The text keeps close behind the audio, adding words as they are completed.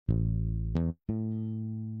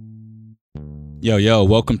Yo,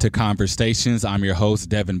 welcome to ConverStayShuns. I'm your host,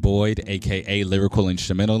 Devin Boyd, aka Lyrical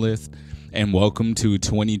Instrumentalist, and welcome to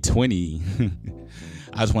 2020.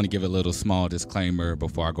 I just want to give a little small disclaimer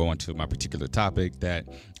before I go into my particular topic that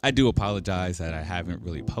I do apologize that I haven't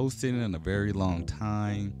really posted in a very long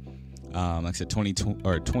time. Like I said,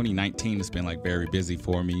 2019 has been very busy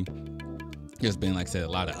for me. There's been, like I said, a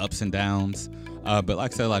lot of ups and downs, but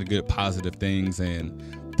like I said, a lot of good positive things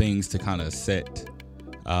and things to kind of set,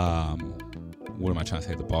 what am I trying to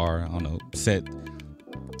say, the bar? I don't know, set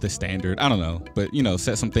the standard. I don't know, but,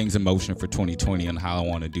 set some things in motion for 2020 on how I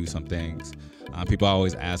want to do some things. People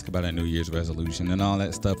always ask about a New Year's resolution and all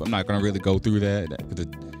that stuff. I'm not going to really go through that because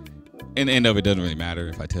in the end of it, doesn't really matter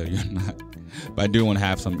if I tell you or not. But I do want to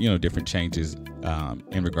have some, different changes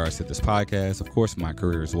in regards to this podcast, of course, my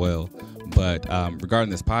career as well. But regarding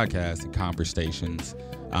this podcast and conversations,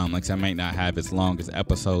 like I said, I might not have as long as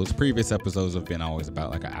episodes. Previous episodes have been always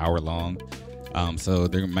about an hour long. So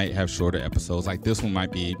they might have shorter episodes. Like this one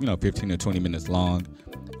might be, 15 to 20 minutes long,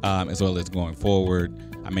 as well as going forward.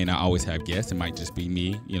 I may not always have guests. It might just be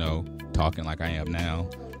me, talking like I am now,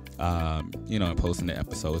 and posting the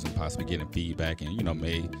episodes and possibly getting feedback and,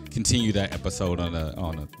 may continue that episode on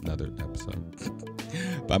another episode.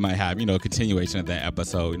 But I might have, a continuation of that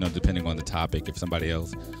episode, depending on the topic. If somebody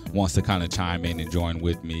else wants to kind of chime in and join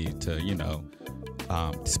with me to,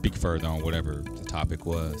 speak further on whatever the topic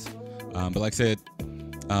was. But like I said,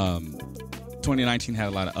 2019 had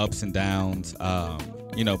a lot of ups and downs, but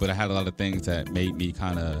I had a lot of things that made me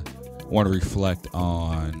kind of want to reflect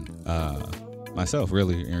on myself,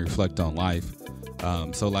 really, and reflect on life.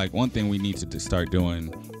 So one thing we need to start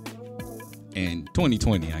doing in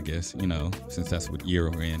 2020, I guess, since that's what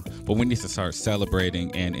year we're in, but we need to start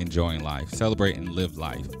celebrating and enjoying life, celebrate and live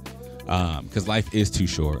life, because life is too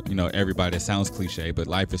short. Everybody, it sounds cliche, but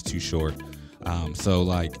life is too short. So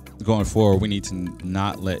going forward, we need to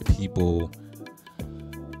not let people,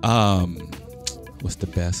 what's the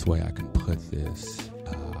best way I can put this?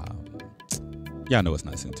 I know it's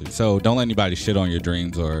not sensitive. So don't let anybody shit on your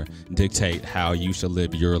dreams or dictate how you should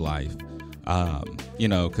live your life.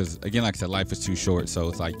 Because again, like I said, life is too short. So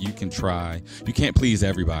it's you can try, you can't please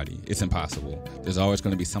everybody. It's impossible. There's always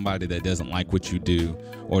going to be somebody that doesn't like what you do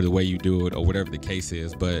or the way you do it or whatever the case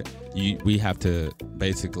is. But we have to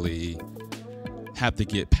basically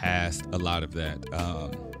get past a lot of that.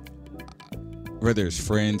 Whether it's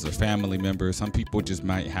friends or family members, some people just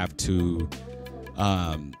might have to,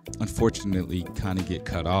 unfortunately, kind of get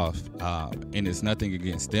cut off. And it's nothing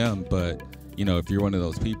against them, but if you're one of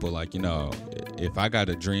those people, if I got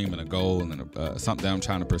a dream and a goal and something that I'm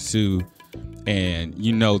trying to pursue, and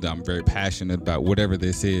that I'm very passionate about whatever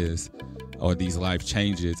this is or these life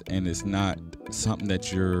changes, and it's not something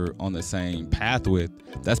that you're on the same path with,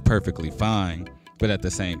 that's perfectly fine. But at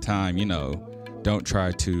the same time, don't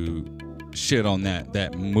try to shit on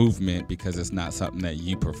that movement because it's not something that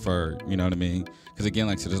you prefer. You know what I mean? Because again,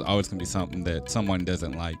 like I said, there's always gonna be something that someone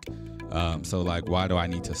doesn't like. So why do I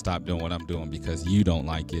need to stop doing what I'm doing because you don't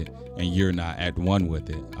like it and you're not at one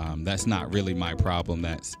with it? That's not really my problem.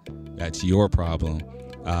 That's your problem.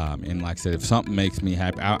 And like I said, if something makes me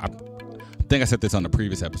happy, I think I said this on the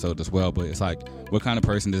previous episode as well, but it's what kind of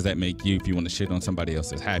person does that make you if you want to shit on somebody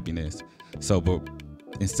else's happiness? So, but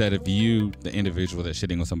instead of you, the individual that's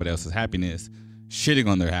shitting on somebody else's happiness, shitting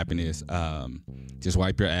on their happiness, just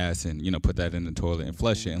wipe your ass and, put that in the toilet and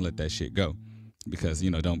flush it and let that shit go. Because,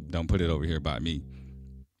 don't put it over here by me.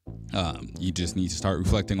 You just need to start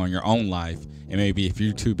reflecting on your own life. And maybe if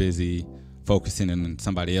you're too busy focusing on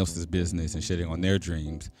somebody else's business and shitting on their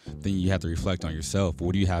dreams, then you have to reflect on yourself.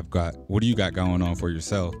 What do you got going on for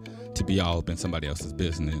yourself to be all up in somebody else's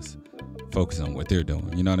business, focusing on what they're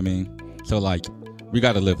doing? You know what I mean? So we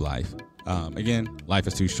got to live life. Again, life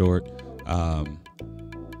is too short.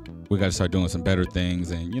 We got to start doing some better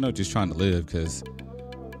things and, just trying to live, because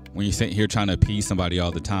when you sit here trying to appease somebody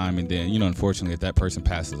all the time, and then, unfortunately, if that person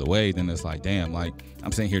passes away, then it's damn,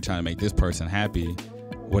 I'm sitting here trying to make this person happy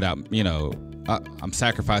without, I'm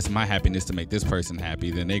sacrificing my happiness to make this person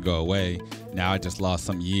happy. Then they go away. Now I just lost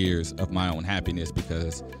some years of my own happiness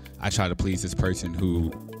because I try to please this person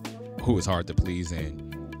who is hard to please and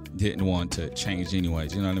didn't want to change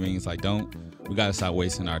anyways. You know what I mean? It's we got to stop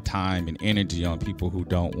wasting our time and energy on people who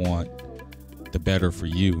don't want the better for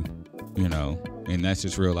you, and that's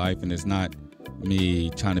just real life. And it's not me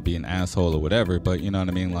trying to be an asshole or whatever, but you know what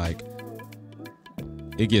I mean?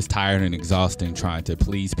 It gets tired and exhausting trying to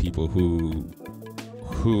please people who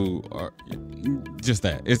are just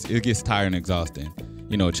that. It gets tired and exhausting,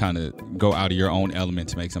 trying to go out of your own element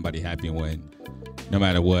to make somebody happy when no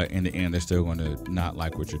matter what, in the end, they're still going to not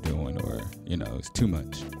like what you're doing, or, it's too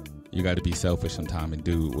much. You got to be selfish sometimes and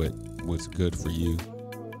do what's good for you.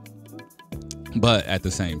 But at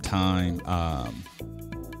the same time, I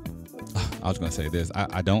was going to say this.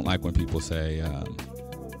 I don't like when people say,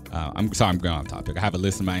 I'm sorry, I'm going off topic. I have a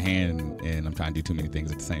list in my hand and I'm trying to do too many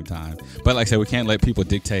things at the same time. But like I said, we can't let people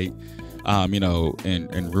dictate,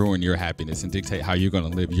 and ruin your happiness and dictate how you're going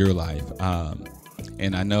to live your life.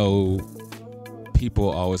 And I know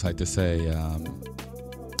people always like to say,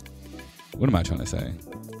 what am I trying to say?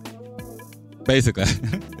 Basically,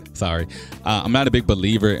 sorry. I'm not a big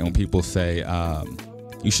believer in when people say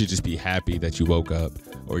you should just be happy that you woke up,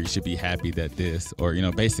 or you should be happy that this, or,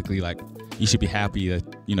 basically like you should be happy that,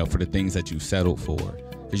 for the things that you settled for.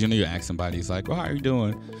 Because, you ask somebody, it's like, well, how are you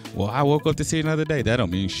doing? Well, I woke up to see another day. That don't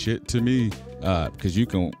mean shit to me. Because you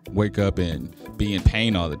can wake up and be in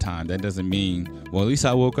pain all the time. That doesn't mean, well, at least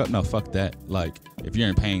I woke up. No, fuck that. Like, if you're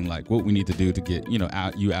in pain, like, what we need to do to get,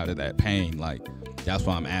 out of that pain, like, that's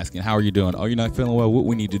why I'm asking, how are you doing? Oh, you're not feeling well? What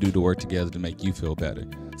we need to do to work together to make you feel better,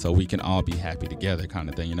 so we can all be happy together, kind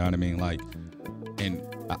of thing. You know what I mean? Like, and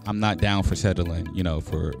I'm not down for settling,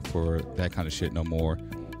 for that kind of shit no more.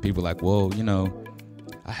 People like, well,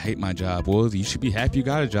 I hate my job. Well, you should be happy you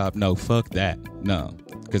got a job. No, fuck that. No.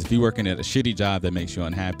 Because if you're working at a shitty job that makes you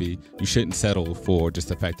unhappy, you shouldn't settle for just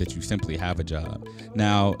the fact that you simply have a job.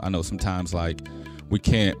 Now, I know sometimes, like, we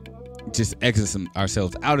can't just exit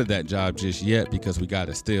ourselves out of that job just yet, because we got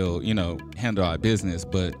to still, handle our business.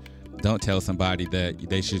 But don't tell somebody that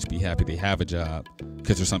they should be happy they have a job,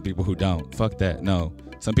 because there's some people who don't. Fuck that. No.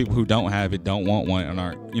 Some people who don't have it don't want one and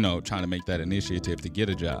aren't, trying to make that initiative to get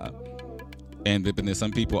a job. But then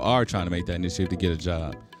some people are trying to make that initiative to get a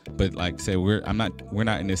job. But like say, we're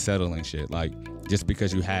not in this settling shit. Like, just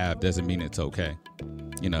because you have doesn't mean it's okay.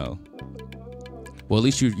 Well, at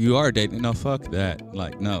least you are dating. No, fuck that.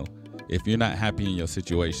 Like, no. If you're not happy in your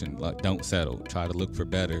situation, like, don't settle. Try to look for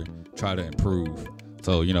better. Try to improve.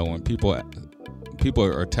 So, when people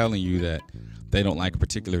are telling you that they don't like a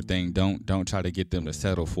particular thing, don't try to get them to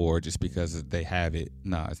settle for it just because they have it.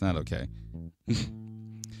 Nah, it's not okay.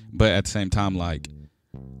 But at the same time, like,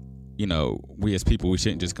 we as people, we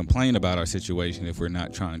shouldn't just complain about our situation if we're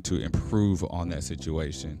not trying to improve on that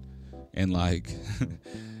situation. And like,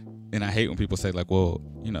 and I hate when people say like, well,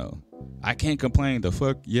 I can't complain. The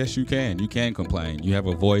fuck? Yes, you can. You can complain. You have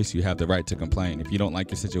a voice. You have the right to complain. If you don't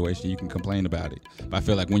like your situation, you can complain about it. But I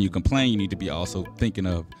feel like when you complain, you need to be also thinking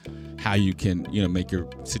of how you can, make your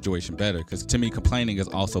situation better. Because to me, complaining is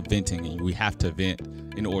also venting, and we have to vent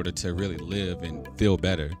in order to really live and feel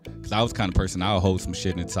better. Because I was the kind of person, I'll hold some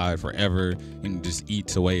shit inside forever and it just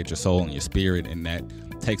eats away at your soul and your spirit, and that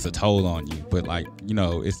takes a toll on you. But like,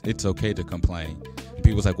 it's okay to complain. And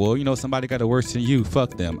people's like, well, somebody got it worse than you.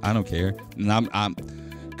 Fuck them. I don't care. And I'm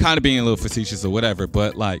kind of being a little facetious or whatever,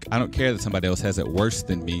 but like, I don't care that somebody else has it worse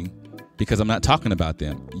than me, because I'm not talking about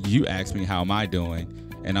them. You ask me, how am I doing?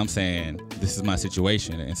 And I'm saying, this is my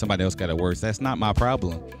situation, and somebody else got it worse. That's not my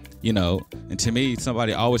problem, And to me,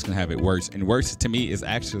 somebody always can have it worse. And worse to me is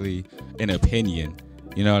actually an opinion.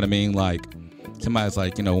 You know what I mean? Like, somebody's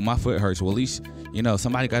like, well, my foot hurts. Well, at least,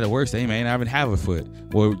 somebody got it worse. They may not even have a foot.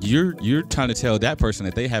 Well, you're trying to tell that person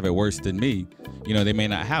that they have it worse than me. They may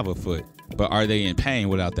not have a foot, but are they in pain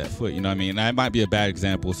without that foot? You know what I mean? That might be a bad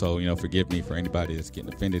example, so, forgive me for anybody that's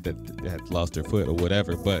getting offended that has lost their foot or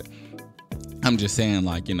whatever. But I'm just saying,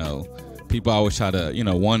 like, people always try to,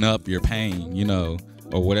 one up your pain,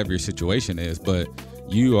 or whatever your situation is. But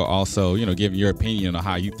you are also, giving your opinion on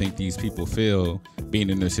how you think these people feel being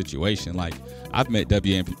in their situation. Like, I've met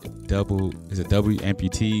double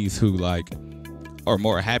amputees who like are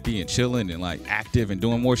more happy and chilling and like active and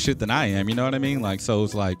doing more shit than I am. You know what I mean? Like, so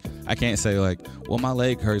it's like, I can't say like, well, my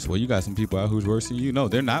leg hurts. Well, you got some people out who's worse than you. No,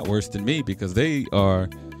 they're not worse than me, because they are,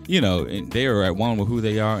 and they are at one with who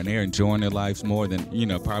they are, and they're enjoying their lives more than,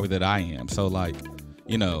 probably that I am. So like,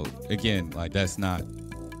 again, like, that's not,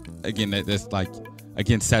 again, that's like,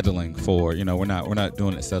 again, settling for, we're not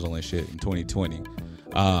doing it settling shit in 2020.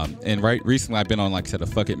 And recently I've been on, like I said, a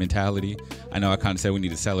fuck it mentality. I know I kind of said we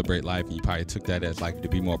need to celebrate life, and you probably took that as like to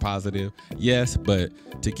be more positive. Yes, but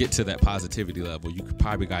to get to that positivity level, you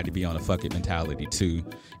probably got to be on a fuck it mentality too,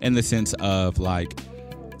 in the sense of like,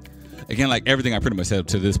 again, like everything I pretty much said up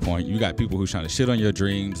to this point, you got people who's trying to shit on your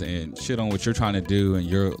dreams and shit on what you're trying to do in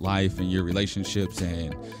your life and your relationships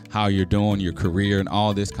and how you're doing your career and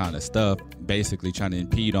all this kind of stuff, basically trying to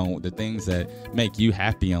impede on the things that make you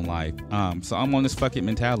happy in life. So I'm on this fuck it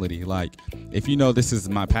mentality. Like, if this is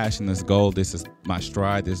my passion, this goal, this is my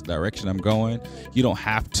stride, this direction I'm going, you don't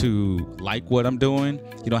have to like what I'm doing.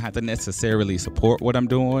 You don't have to necessarily support what I'm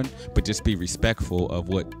doing, but just be respectful of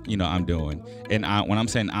what, I'm doing. And when I'm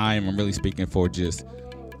saying I'm really speaking for just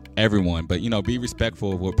everyone, but be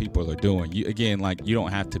respectful of what people are doing. You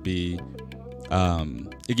don't have to be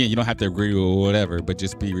you don't have to agree with whatever, but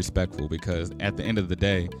just be respectful, because at the end of the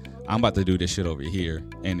day, I'm about to do this shit over here,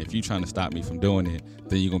 and if you're trying to stop me from doing it,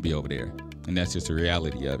 then you're gonna be over there, and that's just the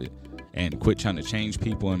reality of it. And quit trying to change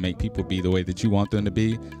people and make people be the way that you want them to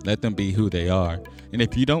be. Let them be who they are. And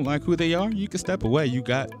if you don't like who they are, you can step away. You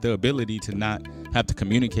got the ability to not have to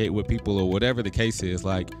communicate with people or whatever the case is.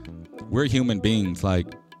 Like, we're human beings. Like,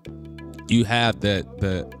 you have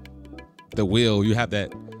the will, you have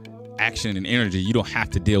that action and energy. You don't have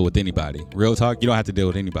to deal with anybody. Real talk, you don't have to deal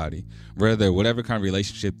with anybody. Whether whatever kind of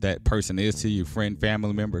relationship that person is to you, friend,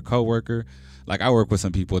 family member, coworker. Like, I work with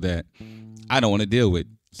some people that I don't want to deal with,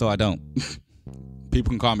 so I don't.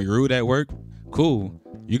 People can call me rude at work. Cool.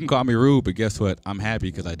 You can call me rude, but guess what? I'm happy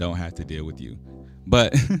because I don't have to deal with you.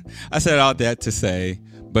 But I said all that to say,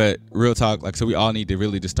 but real talk, like, so we all need to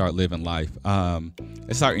really just start living life.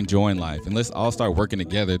 Let's start enjoying life, and let's all start working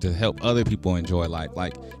together to help other people enjoy life.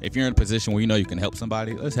 Like, if you're in a position where you can help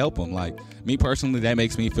somebody, let's help them. Like, me personally, that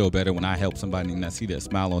makes me feel better when I help somebody and I see that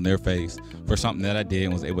smile on their face for something that I did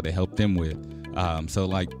and was able to help them with. So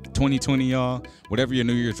like 2020, y'all, whatever your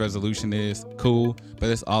New Year's resolution is, cool, but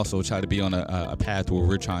let's also try to be on a path where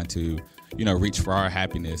we're trying to, reach for our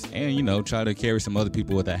happiness, and, try to carry some other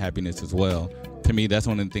people with that happiness as well. To me, that's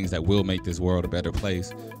one of the things that will make this world a better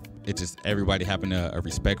place. It's just everybody having a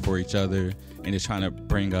respect for each other and just trying to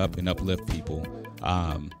bring up and uplift people.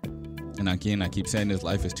 And again, I keep saying this,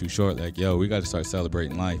 life is too short. Like, we got to start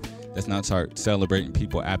celebrating life. Let's not start celebrating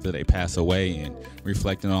people after they pass away and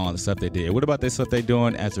reflecting on all the stuff they did. What about the stuff they're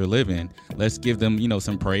doing as they're living? Let's give them,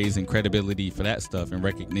 some praise and credibility for that stuff and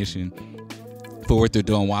recognition for what they're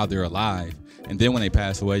doing while they're alive. And then when they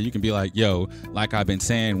pass away, you can be like, like I've been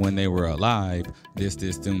saying when they were alive, this,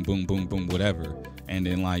 boom, boom, boom, boom, whatever. And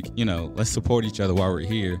then, like, let's support each other while we're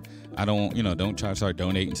here. Don't try to start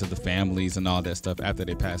donating to the families and all that stuff after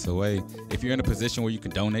they pass away. If you're in a position where you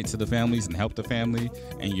can donate to the families and help the family,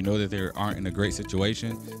 and you know that they aren't in a great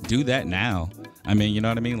situation, do that now. I mean, you know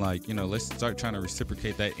what I mean? Like, let's start trying to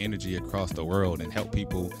reciprocate that energy across the world and help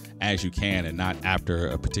people as you can, and not after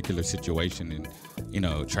a particular situation and,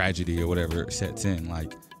 tragedy or whatever sets in.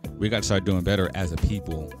 Like, we got to start doing better as a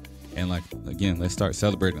people. And, like, again, let's start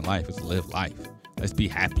celebrating life. Let's live life. Let's be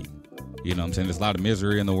happy. You know what I'm saying? There's a lot of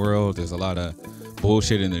misery in the world. There's a lot of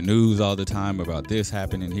bullshit in the news all the time about this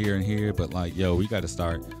happening here and here. But, like, we got to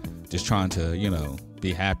start just trying to,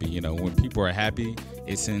 be happy. When people are happy,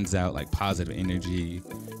 it sends out, like, positive energy.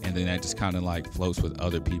 And then that just kind of, like, floats with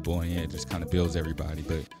other people. And it just kind of builds everybody.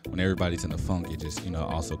 But when everybody's in a funk, it just,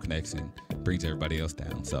 also connects and brings everybody else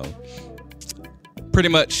down. So pretty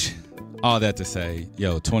much all that to say,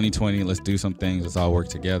 2020, let's do some things. Let's all work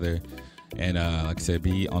together. And like I said,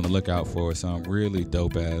 be on the lookout for some really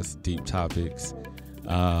dope-ass, deep topics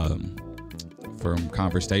from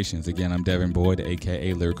ConverStayShuns. Again, I'm Devin Boyd,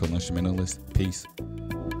 a.k.a. Lyrical Instrumentalist. Peace.